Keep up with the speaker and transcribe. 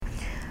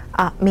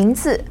名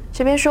字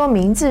这边说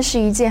名字是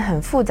一件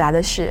很复杂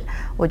的事，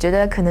我觉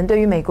得可能对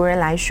于美国人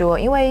来说，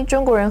因为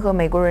中国人和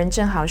美国人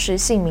正好是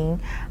姓名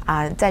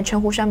在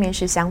称呼上面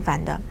是相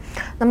反的。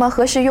那么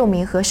何时用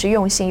名，何时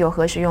用姓，又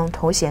何时用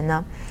头衔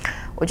呢？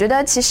我觉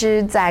得其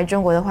实在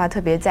中国的话，特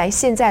别在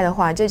现在的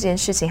话，这件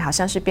事情好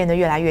像是变得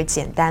越来越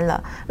简单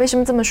了。为什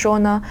么这么说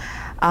呢？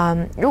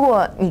如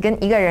果你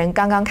跟一个人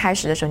刚刚开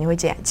始的时候，你会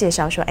介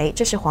绍说，哎，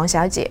这是黄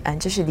小姐，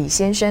这是李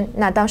先生。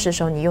那当时的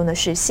时候你用的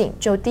是姓，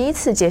就第一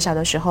次介绍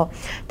的时候。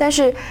但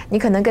是你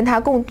可能跟他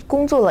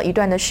工作了一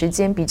段的时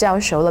间，比较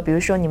熟了，比如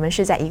说你们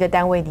是在一个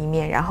单位里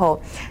面，然后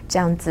这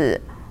样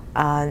子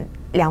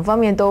两方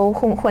面都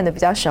混得比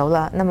较熟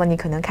了，那么你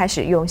可能开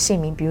始用姓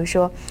名，比如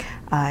说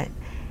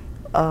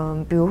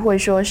比如会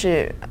说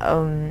是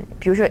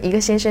比如说一个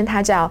先生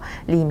他叫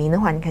李明的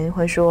话，你肯定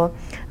会说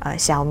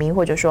小明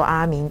或者说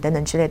阿明等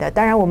等之类的。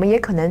当然我们也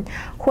可能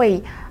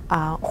会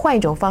换一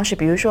种方式，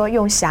比如说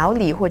用小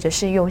李或者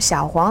是用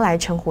小黄来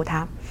称呼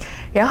他。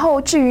然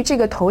后至于这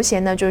个头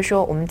衔呢，就是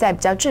说我们在比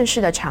较正式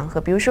的场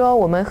合，比如说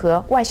我们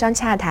和外商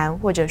洽谈，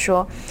或者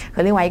说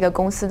和另外一个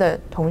公司的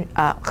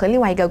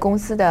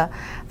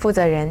负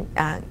责人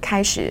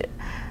开始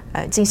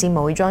进行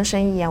某一桩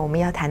生意我们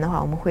要谈的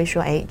话，我们会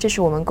说，哎，这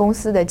是我们公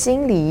司的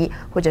经理，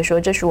或者说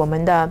这是我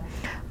们的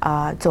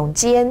总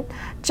监。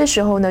这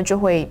时候呢，就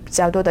会比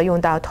较多的用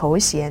到头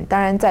衔。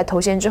当然，在头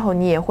衔之后，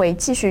你也会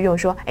继续用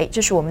说，哎，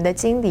这是我们的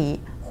经理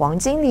黄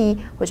经理，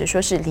或者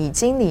说是李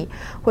经理，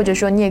或者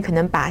说你也可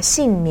能把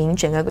姓名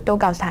整个都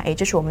告诉他，哎，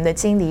这是我们的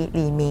经理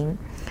李明。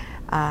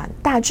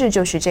大致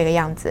就是这个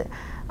样子。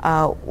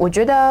我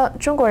觉得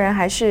中国人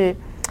还是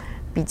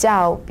比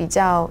较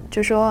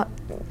就是说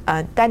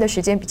待的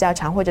时间比较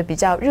长或者比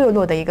较热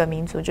络的一个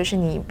民族，就是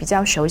你比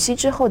较熟悉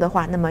之后的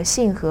话，那么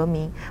姓和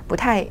名不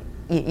太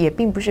也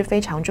并不是非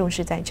常重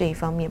视在这一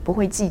方面，不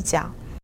会计较。